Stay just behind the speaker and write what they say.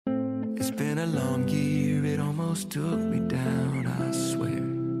It's been a long year, it almost took me down, I swear.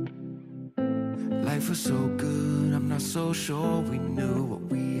 Life was so good, I'm not so sure we knew what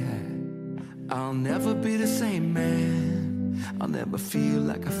we had. I'll never be the same man, I'll never feel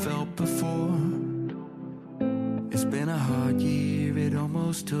like I felt before. It's been a hard year, it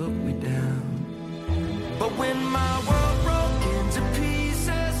almost took me down. But when my world broke into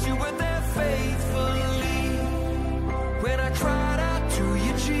pieces, you were there faithfully. When I cried out to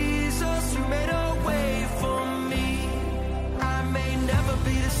you, Jesus, you made a way for me. I may never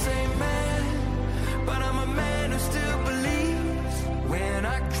be the same man, but I'm a man who still believes. When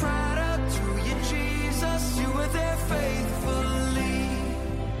I cried out to you, Jesus, you were there faithfully.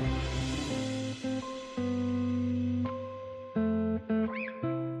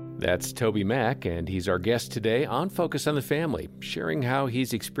 That's Toby Mac, and he's our guest today on Focus on the Family, sharing how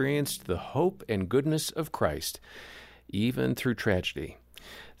he's experienced the hope and goodness of Christ, even through tragedy.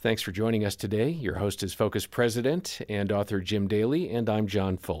 Thanks for joining us today. Your host is Focus President and author Jim Daly, and I'm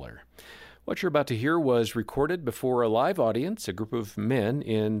John Fuller. What you're about to hear was recorded before a live audience, a group of men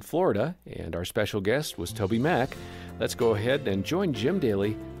in Florida, and our special guest was Toby Mac. Let's go ahead and join Jim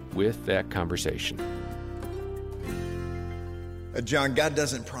Daly with that conversation. John, God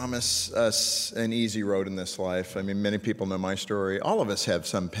doesn't promise us an easy road in this life. I mean, many people know my story. All of us have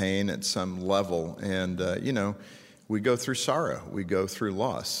some pain at some level. And, we go through sorrow. We go through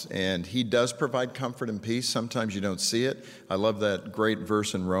loss. And He does provide comfort and peace. Sometimes you don't see it. I love that great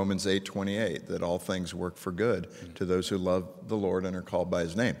verse in Romans 8:28, that all things work for good to those who love the Lord and are called by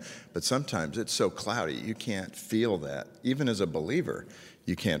His name. But sometimes it's so cloudy, you can't feel that. Even as a believer,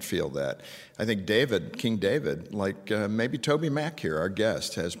 you can't feel that. I think King David, like maybe Toby Mac here, our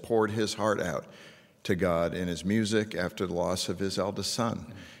guest, has poured his heart out to God in his music after the loss of his eldest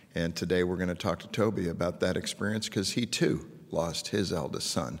son. And today we're going to talk to Toby about that experience because he too lost his eldest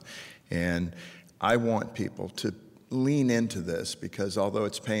son. And I want people to lean into this because although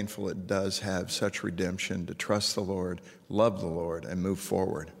it's painful, it does have such redemption to trust the Lord, love the Lord, and move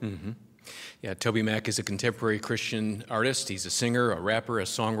forward. Mm-hmm. Yeah, Toby Mac is a contemporary Christian artist. He's a singer, a rapper, a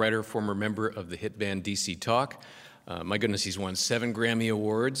songwriter, former member of the hit band DC Talk. My goodness, he's won 7 Grammy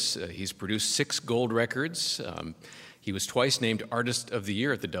Awards. He's produced 6 gold records. He was twice named Artist of the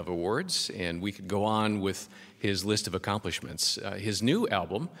Year at the Dove Awards, and we could go on with his list of accomplishments. His new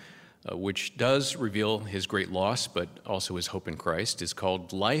album, which does reveal his great loss, but also his hope in Christ, is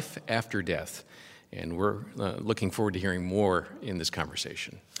called Life After Death, and we're looking forward to hearing more in this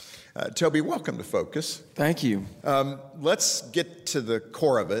conversation. Toby, welcome to Focus. Thank you. Let's get to the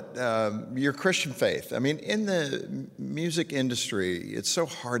core of it. Your Christian faith. I mean, in the music industry, it's so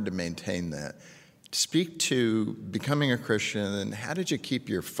hard to maintain that. Speak to becoming a Christian, and how did you keep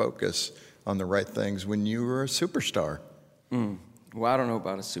your focus on the right things when you were a superstar? Well, I don't know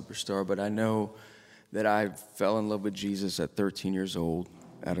about a superstar, but I know that I fell in love with Jesus at 13 years old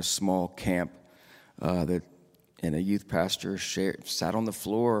at a small camp and a youth pastor sat on the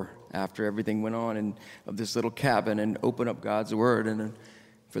floor after everything went on of this little cabin and opened up God's Word, and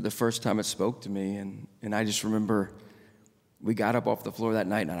for the first time it spoke to me, and I just remember we got up off the floor that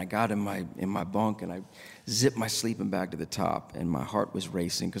night, and I got in my bunk, and I zipped my sleeping bag to the top, and my heart was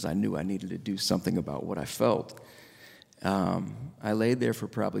racing because I knew I needed to do something about what I felt. I laid there for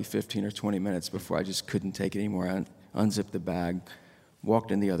probably 15 or 20 minutes before I just couldn't take it anymore. I unzipped the bag, walked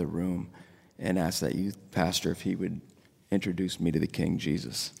in the other room, and asked that youth pastor if he would introduce me to the King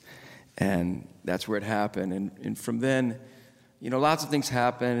Jesus. And that's where it happened. And from then, lots of things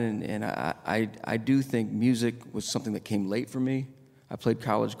happen, and I do think music was something that came late for me. I played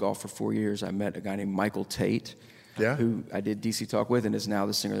college golf for 4 years. I met a guy named Michael Tate, who I did DC Talk with and is now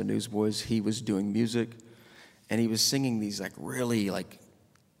the singer of the Newsboys. He was doing music, and he was singing these really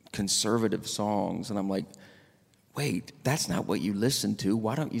conservative songs, and I'm like, wait, that's not what you listen to.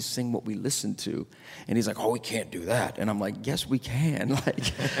 Why don't you sing what we listen to? And he's like, oh, we can't do that. And I'm like, yes, we can.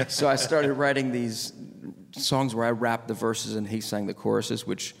 So I started writing these songs where I rapped the verses and he sang the choruses,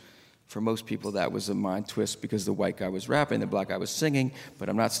 which for most people that was a mind twist because the white guy was rapping, the black guy was singing, but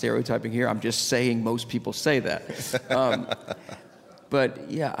I'm not stereotyping here. I'm just saying most people say that.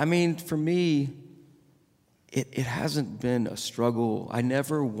 But yeah, I mean, for me, it hasn't been a struggle. I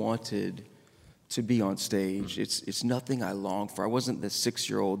never wanted to be on stage. It's nothing I long for. I wasn't the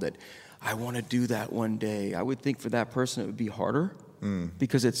 6-year-old that I want to do that one day. I would think for that person it would be harder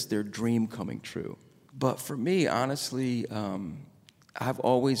because it's their dream coming true. But for me, honestly, I've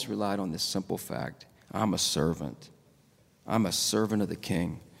always relied on this simple fact. I'm a servant. I'm a servant of the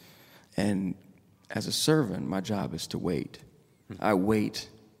King. And as a servant, my job is to wait. I wait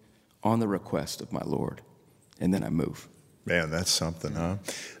on the request of my Lord, and then I move. Man, that's something, huh?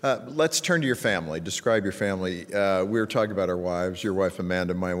 Let's turn to your family. Describe your family. We were talking about our wives, your wife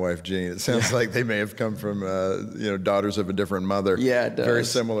Amanda, my wife Jean. It sounds like they may have come from, daughters of a different mother. Yeah, it does. Very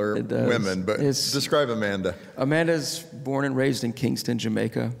similar It does. women. But describe Amanda. Amanda's born and raised in Kingston,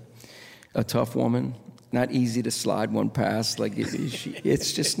 Jamaica. A tough woman. Not easy to slide one past. Like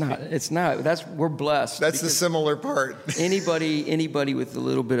it's just not. It's not. We're blessed. That's the similar part. anybody with a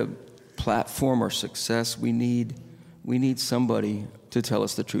little bit of platform or success, we need somebody to tell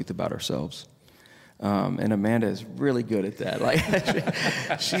us the truth about ourselves. And Amanda is really good at that.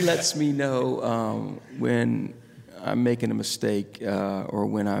 Like she lets me know when I'm making a mistake or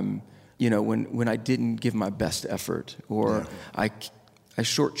when I'm, when I didn't give my best effort, or I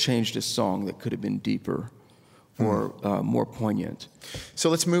shortchanged a song that could have been deeper or more poignant. So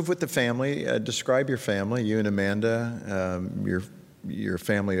let's move with the family. Describe your family, you and Amanda, your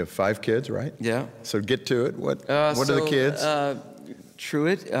family of 5 kids, right? Yeah. So get to it. What are the kids?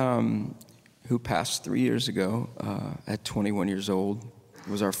 Truett, who passed 3 years ago at 21 years old,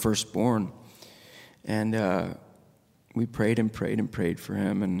 was our firstborn. And we prayed and prayed and prayed for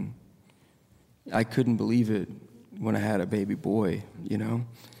him. And I couldn't believe it when I had a baby boy,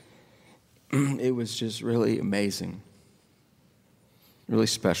 It was just really amazing, really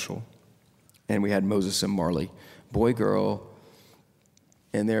special. And we had Moses and Marley, boy, girl.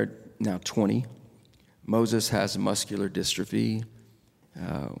 And they're now 20. Moses has muscular dystrophy.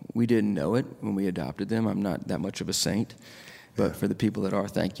 We didn't know it when we adopted them. I'm not that much of a saint, but for the people that are,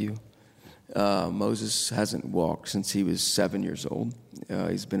 thank you. Moses hasn't walked since he was 7 years old.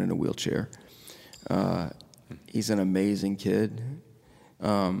 He's been in a wheelchair. He's an amazing kid.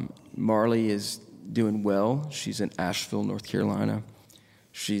 Marley is doing well. She's in Asheville, North Carolina.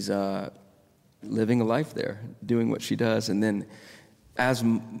 She's living a life there, doing what she does. And then, as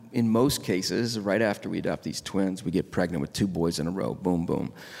in most cases, right after we adopt these twins, we get pregnant with 2 boys in a row. Boom,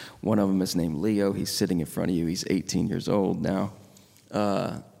 boom. One of them is named Leo. He's sitting in front of you. He's 18 years old now.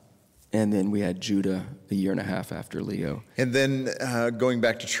 And then we had Judah a year and a half after Leo. And then going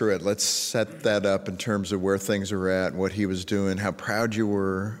back to Truett, let's set that up in terms of where things are at, what he was doing, how proud you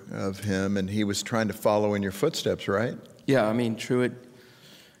were of him, and he was trying to follow in your footsteps, right? Yeah, I mean, Truett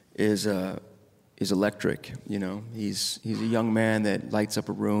is electric, He's a young man that lights up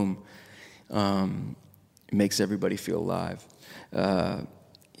a room, makes everybody feel alive.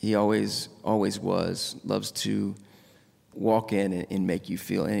 He always was, loves to walk in and make you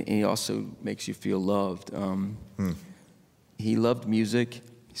feel, and he also makes you feel loved. He loved music.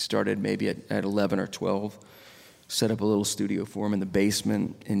 He started maybe at 11 or 12, set up a little studio for him in the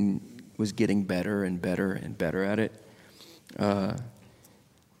basement, and was getting better and better and better at it.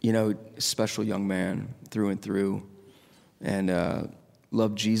 Special young man through and through, and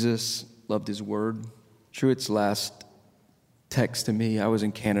loved Jesus, loved his word. Truett's last text to me, I was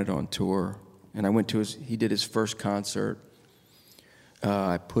in Canada on tour, and I went to he did his first concert.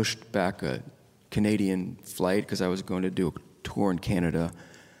 I pushed back a Canadian flight because I was going to do a tour in Canada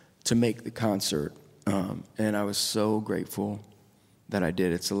to make the concert. And I was so grateful that I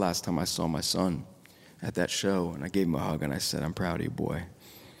did. It's the last time I saw my son at that show, and I gave him a hug, and I said, "I'm proud of you, boy."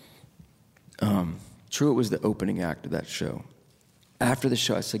 Truett was the opening act of that show. After the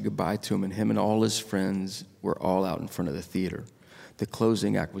show, I said goodbye to him, and him and all his friends were all out in front of the theater. The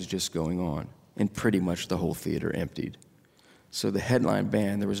closing act was just going on, and pretty much the whole theater emptied. So the headline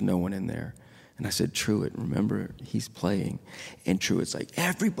band, there was no one in there. And I said, "Truett, remember, he's playing." And Truett's like,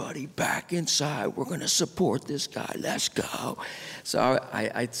 "Everybody back inside. We're going to support this guy. Let's go." So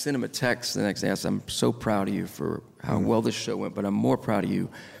I sent him a text the next day. I said, "I'm so proud of you for how well this show went, but I'm more proud of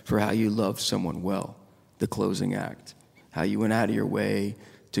you for how you loved someone well, the closing act, how you went out of your way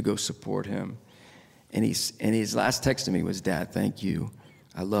to go support him." And his last text to me was, "Dad, thank you.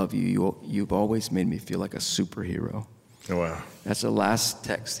 I love you. You've always made me feel like a superhero." Oh, wow. That's the last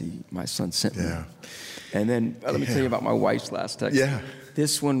text my son sent me. And then let me tell you about my wife's last text. Yeah.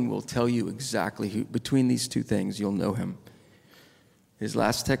 This one will tell you exactly who, between these two things, you'll know him. His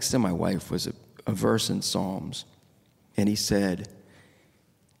last text to my wife was a verse in Psalms. And he sent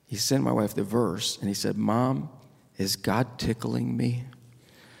my wife the verse, and he said, "Mom, is God tickling me?"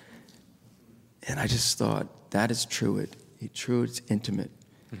 And I just thought, that is Truett. Truett's intimate.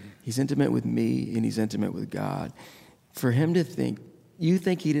 Mm-hmm. He's intimate with me, and he's intimate with God. For him to think, you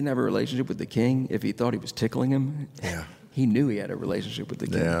think he didn't have a relationship with the king if he thought he was tickling him? Yeah. He knew he had a relationship with the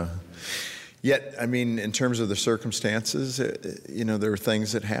king. Yeah. Yet, I mean, in terms of the circumstances, there were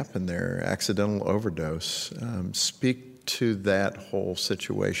things that happened there, accidental overdose. Speak to that whole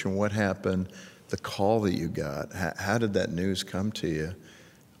situation. What happened? The call that you got. How did that news come to you?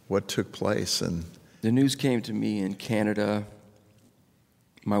 What took place? And the news came to me in Canada.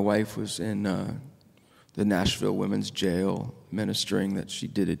 My wife was in the Nashville Women's Jail ministering, that she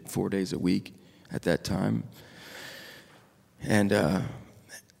did it 4 days a week at that time. And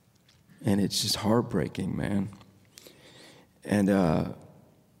it's just heartbreaking, man. And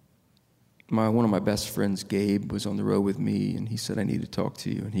one of my best friends, Gabe, was on the road with me, and he said, I need to talk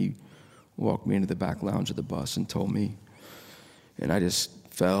to you. And he walked me into the back lounge of the bus and told me. And I just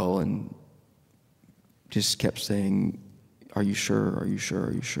fell and just kept saying, are you sure? Are you sure?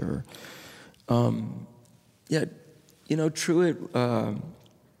 Are you sure? Yeah, Truett, I'm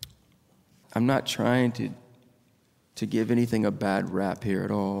not trying to give anything a bad rap here at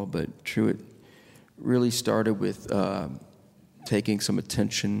all, but Truett really started with taking some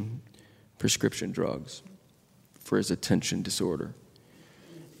prescription drugs for his attention disorder.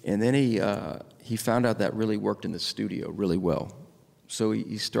 And then he found out that really worked in the studio really well. So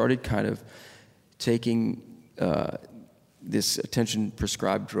he started kind of taking this attention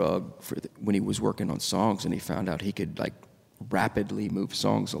prescribed drug when he was working on songs, and he found out he could like rapidly move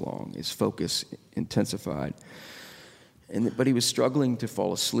songs along. His focus intensified. But he was struggling to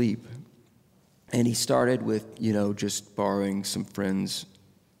fall asleep. And he started with, just borrowing some friends'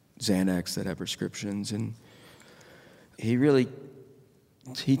 Xanax that have prescriptions. And he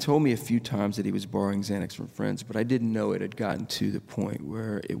told me a few times that he was borrowing Xanax from friends, but I didn't know it had gotten to the point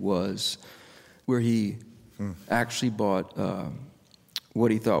where he actually bought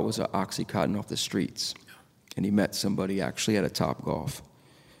what he thought was an Oxycontin off the streets. And he met somebody actually at a Topgolf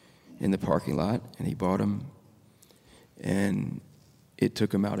in the parking lot, and he bought him. And it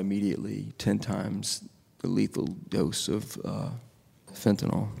took him out immediately, 10 times the lethal dose of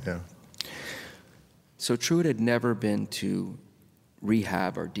fentanyl. Yeah. So Truett had never been to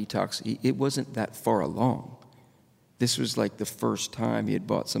rehab or detox. It wasn't that far along. This was like the first time he had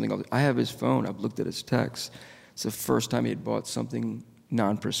bought something. I have his phone. I've looked at his texts. It's the first time he had bought something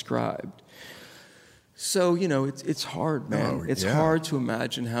non-prescribed. So, it's hard, man. It's hard to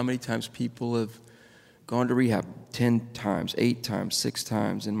imagine how many times people have gone to rehab 10 times, 8 times, 6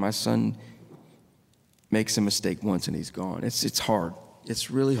 times, and my son makes a mistake once and he's gone. It's hard. It's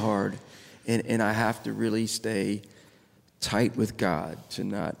really hard. And I have to really stay tight with God to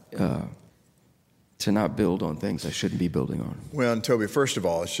not build on things I shouldn't be building on. Well, and Toby, first of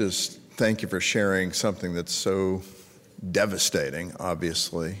all, it's just thank you for sharing something that's so devastating,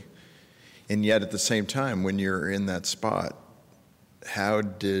 obviously. And yet at the same time, when you're in that spot, how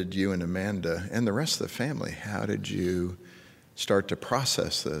did you and Amanda and the rest of the family, how did you start to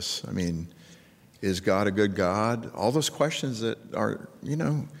process this? I mean, is God a good God? All those questions that are,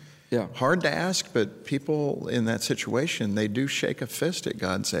 hard to ask, but people in that situation, they do shake a fist at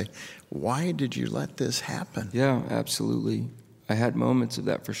God and say, why did you let this happen? Yeah, absolutely. I had moments of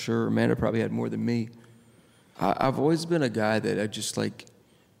that for sure. Amanda probably had more than me. I've always been a guy that I just like,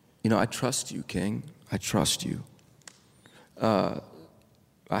 I trust you, King. I trust you.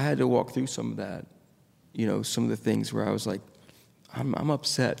 I had to walk through some of that, some of the things where I was like, I'm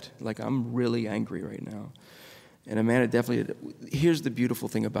upset. Like, I'm really angry right now. And Amanda definitely, here's the beautiful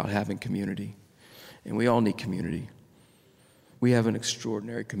thing about having community, and we all need community. We have an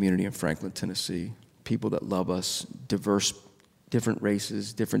extraordinary community in Franklin, Tennessee, people that love us, diverse, different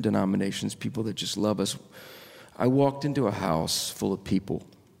races, different denominations, people that just love us. I walked into a house full of people.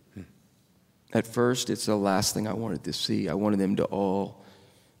 At first, it's the last thing I wanted to see. I wanted them to all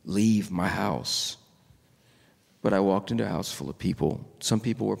leave my house. But I walked into a house full of people. Some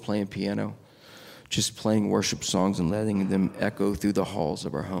people were playing piano, just playing worship songs and letting them echo through the halls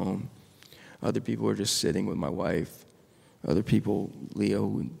of our home. Other people were just sitting with my wife. Other people, Leo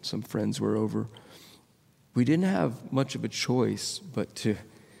and some friends were over. We didn't have much of a choice but to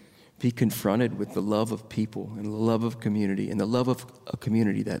be confronted with the love of people and the love of community and the love of a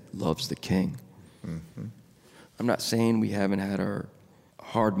community that loves the King. Mm-hmm. I'm not saying we haven't had our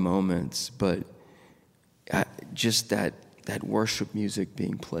hard moments, but just that worship music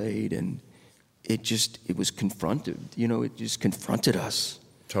being played, and it was confronted. It just confronted us.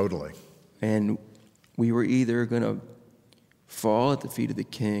 Totally. And we were either going to fall at the feet of the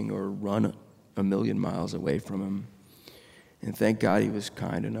King or run a million miles away from him. And thank God he was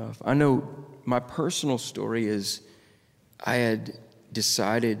kind enough. I know my personal story is I had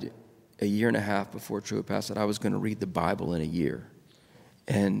decided a year and a half before Truett passed that I was going to read the Bible in a year.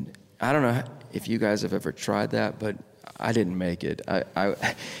 And I don't know if you guys have ever tried that, but I didn't make it.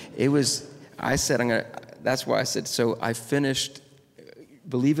 That's why I said, so I finished,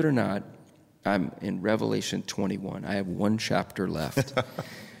 believe it or not, I'm in Revelation 21. I have one chapter left.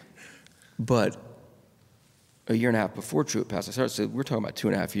 But a year and a half before Truett passed. I started, so we're talking about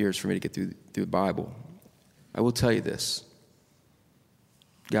 2.5 years for me to get through the Bible. I will tell you this.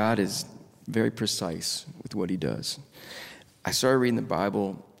 God is very precise with what he does. I started reading the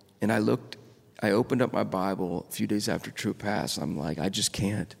Bible, and I opened up my Bible a few days after Truett passed. I'm like, I just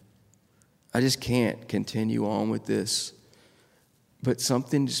can't continue on with this. But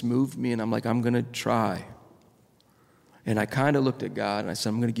something just moved me, and I'm like, I'm going to try. And I kind of looked at God, and I said,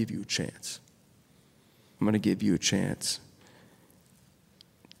 I'm going to give you a chance. I'm going to give you a chance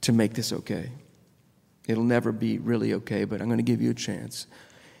to make this okay. It'll never be really okay, but I'm going to give you a chance.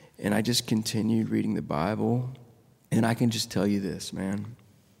 And I just continued reading the Bible, and I can just tell you this, man.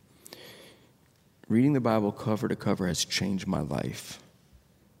 Reading the Bible cover to cover has changed my life.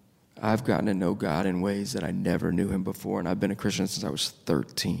 I've gotten to know God in ways that I never knew him before, and I've been a Christian since I was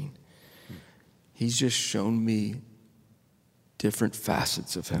 13. He's just shown me different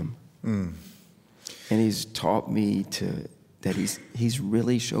facets of him. And he's taught me that he's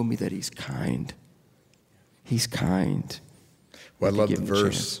really shown me that he's kind. He's kind. Well, I love the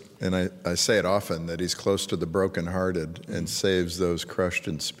verse, and I say it often, that he's close to the brokenhearted and saves those crushed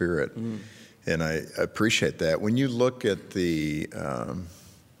in spirit. And I appreciate that. When you look at the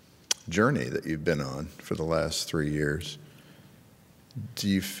journey that you've been on for the last 3 years, do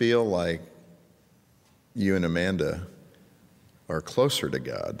you feel like you and Amanda are closer to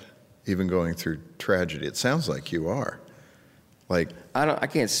God, even going through tragedy? It sounds like you are. Like, I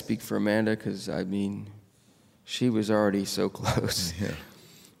can't speak for Amanda, because I mean, she was already so close.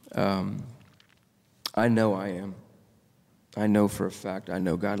 Yeah. I know I am. I know for a fact I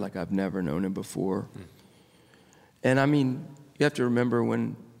know God like I've never known him before. And I mean, you have to remember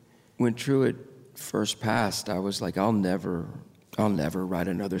when Truett first passed, I was like, I'll never write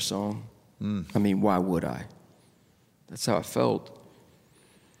another song. I mean, why would I? That's how I felt.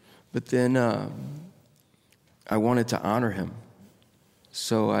 But then I wanted to honor him.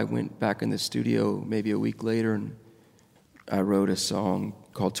 So I went back in the studio maybe a week later, and I wrote a song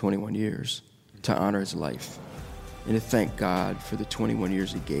called 21 Years to honor his life and to thank God for the 21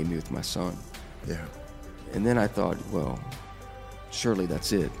 years he gave me with my son. Yeah. And then I thought, well, surely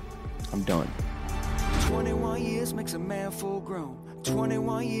that's it. I'm done. 21 years makes a man full grown.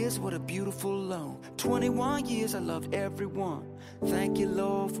 21 years, what a beautiful loan. 21 years, I loved everyone. Thank you,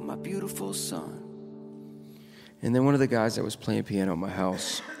 Lord, for my beautiful son. And then one of the guys that was playing piano at my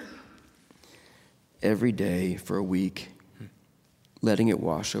house, every day for a week, letting it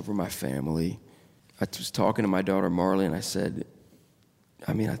wash over my family. I was talking to my daughter Marley, and I said,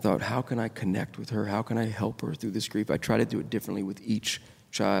 I thought, how can I connect with her? How can I help her through this grief? I try to do it differently with each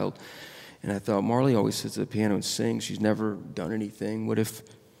child. And I thought, Marley always sits at the piano and sings. She's never done anything. What if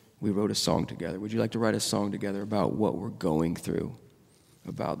we wrote a song together? Would you like to write a song together about what we're going through,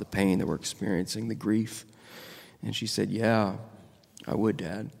 about the pain that we're experiencing, the grief? And she said, yeah, I would,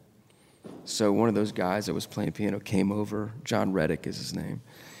 Dad. So one of those guys that was playing piano came over, John Reddick is his name,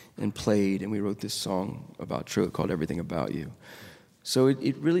 and played, and we wrote this song about Truett called Everything About You. So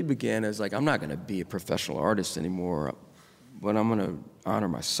it really began as like, I'm not going to be a professional artist anymore, but I'm going to honor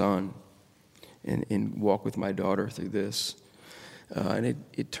my son and walk with my daughter through this. And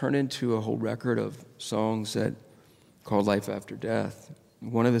it turned into a whole record of songs that called Life After Death.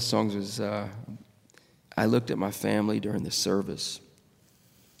 One of the songs was, I looked at my family during the service,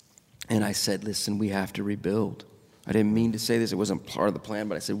 and I said, listen, we have to rebuild. I didn't mean to say this. It wasn't part of the plan,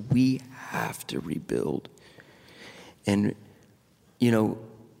 but I said, we have to rebuild. And,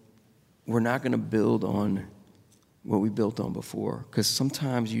 we're not going to build on what we built on before, because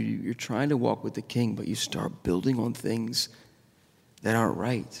sometimes you're trying to walk with the King, but you start building on things that aren't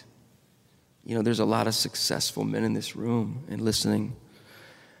right. There's a lot of successful men in this room and listening.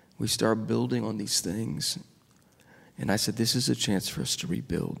 We start building on these things. And I said, this is a chance for us to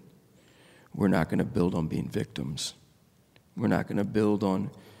rebuild. We're not going to build on being victims. We're not going to build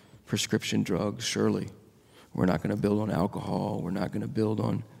on prescription drugs, surely. We're not going to build on alcohol. We're not going to build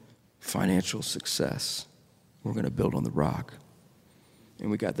on financial success. We're going to build on the rock. And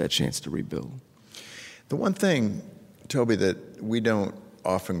we got that chance to rebuild. The one thing, Toby, that we don't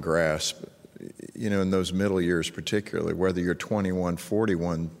often grasp, in those middle years particularly, whether you're 21,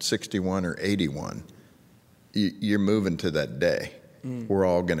 41, 61, or 81, you're moving to that day. We're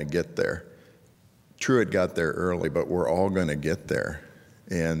all going to get there. Truett got there early, but we're all going to get there.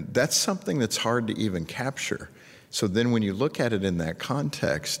 And that's something that's hard to even capture. So then when you look at it in that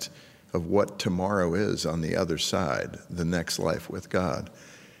context of what tomorrow is on the other side, the next life with God,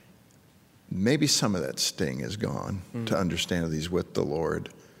 maybe some of that sting is gone to understand that he's with the Lord,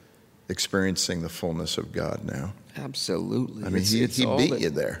 experiencing the fullness of God now. Absolutely. I mean, he beat you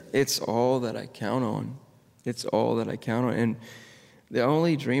there. It's all that I count on. It's all that I count on. And the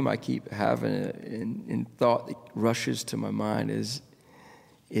only dream I keep having in thought that rushes to my mind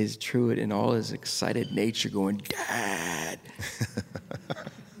is Truett in all his excited nature going, Dad.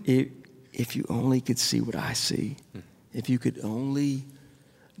 If you only could see what I see, if you could only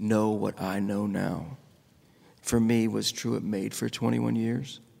know what I know now. For me, was Truett made for 21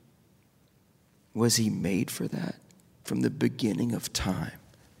 years? Was he made for that from the beginning of time?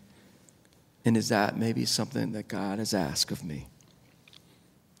 And is that maybe something that God has asked of me?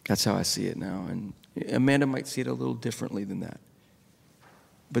 That's how I see it now. And Amanda might see it a little differently than that.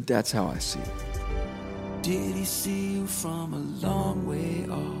 But that's how I see it. Did he see you from a long way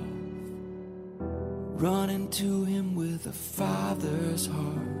off? Running to him with a father's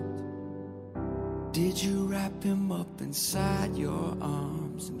heart. Did you wrap him up inside your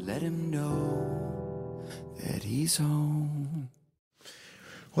arms and let him know that he's home?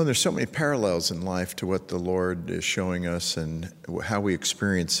 Well, there's so many parallels in life to what the Lord is showing us and how we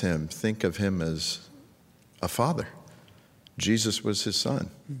experience him. Think of him as a father. Jesus was his son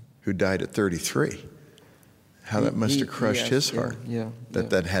who died at 33. How that must have crushed his heart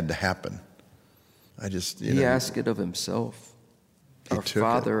that had to happen. He asked it of himself. Our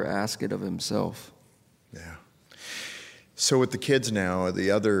Father asked it of himself. Yeah. So with the kids now, the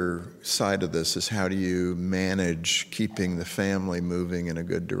other side of this is how do you manage keeping the family moving in a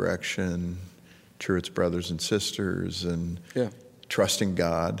good direction, Truett's brothers and sisters, and trusting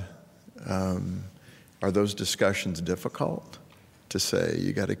God. Are those discussions difficult to say,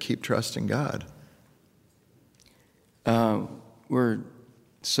 you got to keep trusting God? We're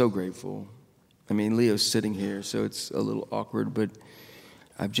so grateful. I mean, Leo's sitting here, so it's a little awkward, but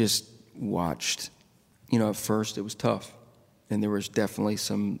I've just watched. At first it was tough, and there was definitely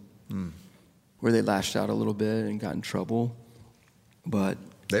some where they lashed out a little bit and got in trouble, but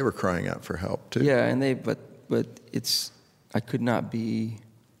they were crying out for help too. Yeah, and but I could not be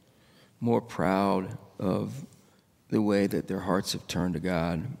more proud of the way that their hearts have turned to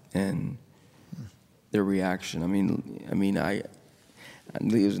God and their reaction. I mean,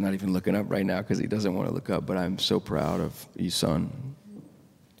 Leo's not even looking up right now because he doesn't want to look up, but I'm so proud of you, son,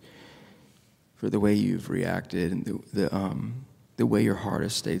 for the way you've reacted and the way your heart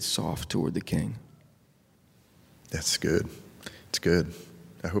has stayed soft toward the King. That's good. It's good.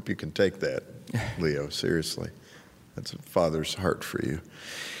 I hope you can take that, Leo, seriously. That's a father's heart for you.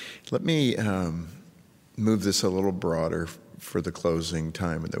 Let me move this a little broader for the closing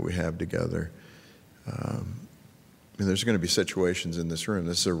time that we have together. There's going to be situations in this room.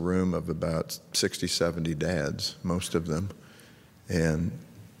 This is a room of about 60, 70 dads, most of them. And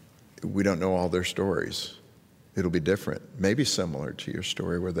we don't know all their stories. It'll be different, maybe similar to your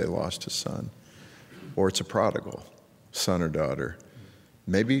story where they lost a son. Or it's a prodigal, son or daughter.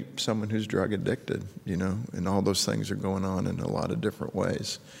 Maybe someone who's drug addicted, and all those things are going on in a lot of different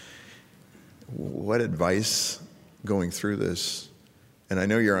ways. What advice going through this, and I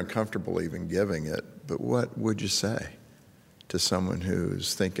know you're uncomfortable even giving it, but what would you say to someone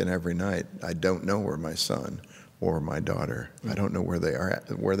who's thinking every night, I don't know where my son or my daughter, I don't know where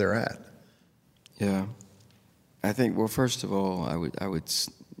they're at? Yeah. I think, well, first of all,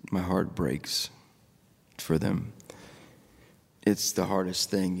 my heart breaks for them. It's the hardest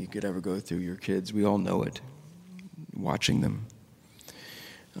thing you could ever go through, your kids. We all know it, watching them.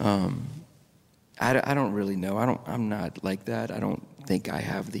 I don't really know. I'm not like that. I don't think I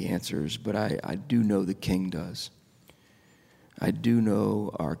have the answers, but I do know the King does. I do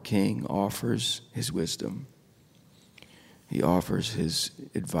know our King offers his wisdom. He offers his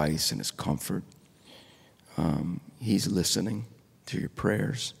advice and his comfort. He's listening to your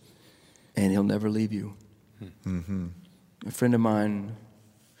prayers, and he'll never leave you. Mm-hmm. A friend of mine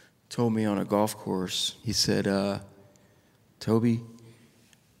told me on a golf course, he said, Toby,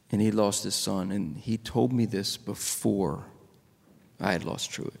 and he lost his son, and he told me this before I had lost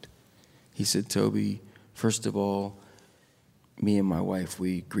Truett. He said, Toby, first of all, me and my wife,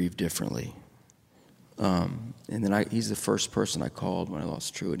 we grieve differently. And then he's the first person I called when I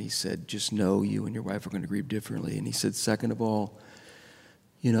lost Truett. He said, just know you and your wife are going to grieve differently. And he said, second of all,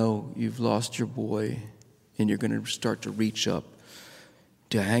 you've lost your boy, and you're going to start to reach up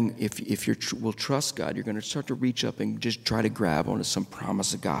to hang. If you will trust God, you're going to start to reach up and just try to grab onto some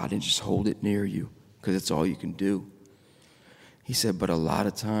promise of God and just hold it near you because it's all you can do. He said, but a lot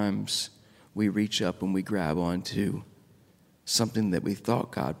of times we reach up and we grab onto something that we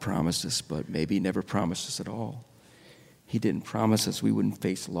thought God promised us, but maybe never promised us at all. He didn't promise us we wouldn't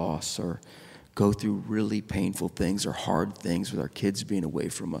face loss or go through really painful things or hard things with our kids being away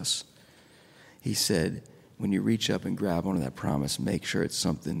from us. He said, when you reach up and grab onto that promise, make sure it's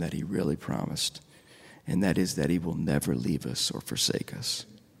something that he really promised. and that is that he will never leave us or forsake us.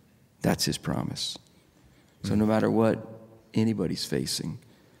 That's his promise. So no matter what anybody's facing,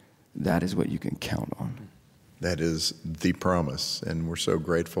 that is what you can count on. That is the promise, and we're so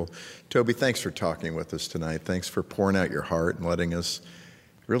grateful. Toby, thanks for talking with us tonight. Thanks for pouring out your heart and letting us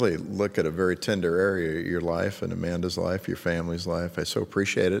really look at a very tender area of your life and Amanda's life, your family's life. I so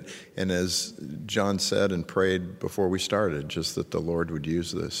appreciate it. And as John said and prayed before we started, just that the Lord would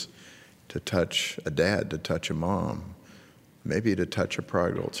use this to touch a dad, to touch a mom, maybe to touch a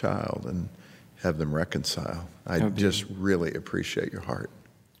prodigal child and have them reconcile. I just really appreciate your heart.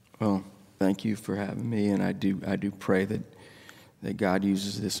 Well, thank you for having me, and I do pray that God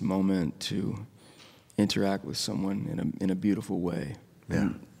uses this moment to interact with someone in a beautiful way. Yeah.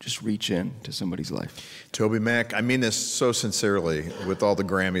 And just reach in to somebody's life. Toby Mac, I mean this so sincerely with all the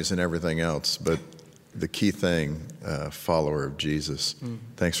Grammys and everything else, but the key thing, follower of Jesus.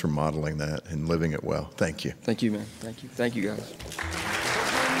 Thanks for modeling that and living it well. Thank you. Thank you, man. Thank you. Thank you, guys.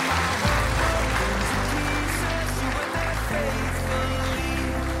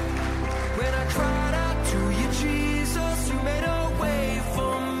 When I cried out to you, Jesus, you made a way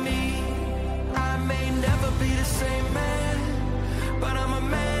for me. I may never be the same man, but I'm a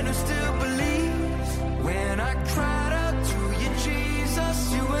man who still believes. When I cried out to you,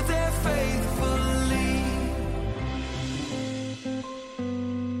 Jesus, you were there faithfully.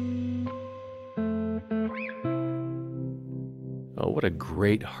 Oh, what a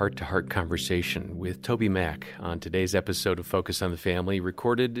great heart-to-heart conversation with Toby Mac on today's episode of Focus on the Family,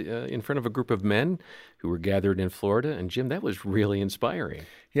 recorded in front of a group of men who were gathered in Florida. And Jim, that was really inspiring.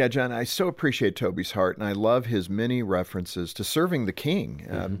 Yeah, John, I so appreciate Toby's heart, and I love his many references to serving the King.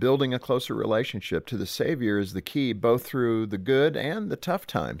 Building a closer relationship to the Savior is the key, both through the good and the tough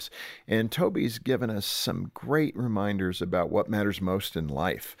times. And Toby's given us some great reminders about what matters most in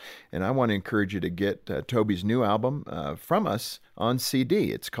life. And I want to encourage you to get Toby's new album from us on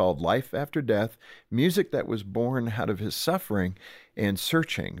CD. It's called Life After Death, music that was born out of his suffering and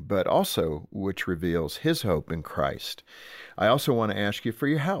searching, but also which reveals his hope in Christ. I also want to ask you for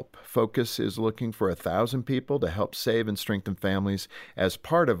your help. Focus is looking for 1,000 people to help save and strengthen families as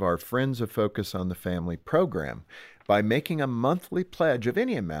part of our Friends of Focus on the Family program. By making a monthly pledge of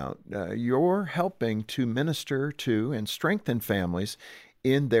any amount, you're helping to minister to and strengthen families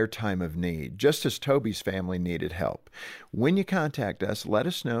in their time of need, just as Toby's family needed help. When you contact us, let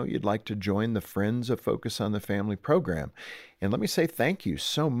us know you'd like to join the Friends of Focus on the Family program. And let me say thank you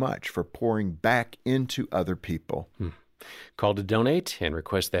so much for pouring back into other people. Call to donate and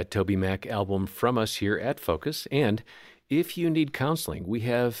request that Toby Mac album from us here at Focus. And if you need counseling, we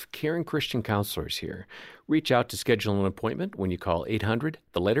have caring Christian counselors here. Reach out to schedule an appointment when you call 800,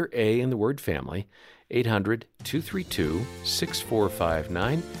 the letter A in the word family,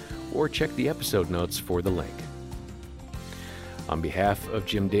 800-232-6459, or check the episode notes for the link. On behalf of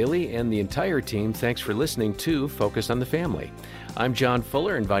Jim Daly and the entire team, thanks for listening to Focus on the Family. I'm John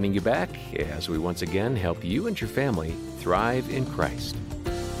Fuller, inviting you back as we once again help you and your family thrive in Christ.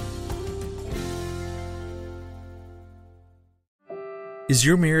 Is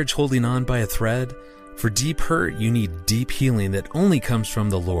your marriage holding on by a thread? For deep hurt, you need deep healing that only comes from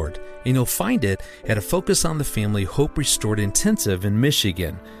the Lord. And you'll find it at a Focus on the Family Hope Restored Intensive in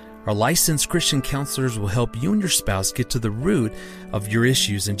Michigan. Our licensed Christian counselors will help you and your spouse get to the root of your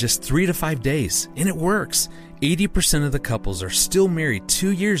issues in just 3 to 5 days. And it works. 80% of the couples are still married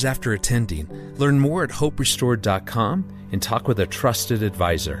 2 years after attending. Learn more at hoperestored.com and talk with a trusted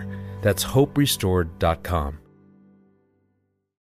advisor. That's hoperestored.com.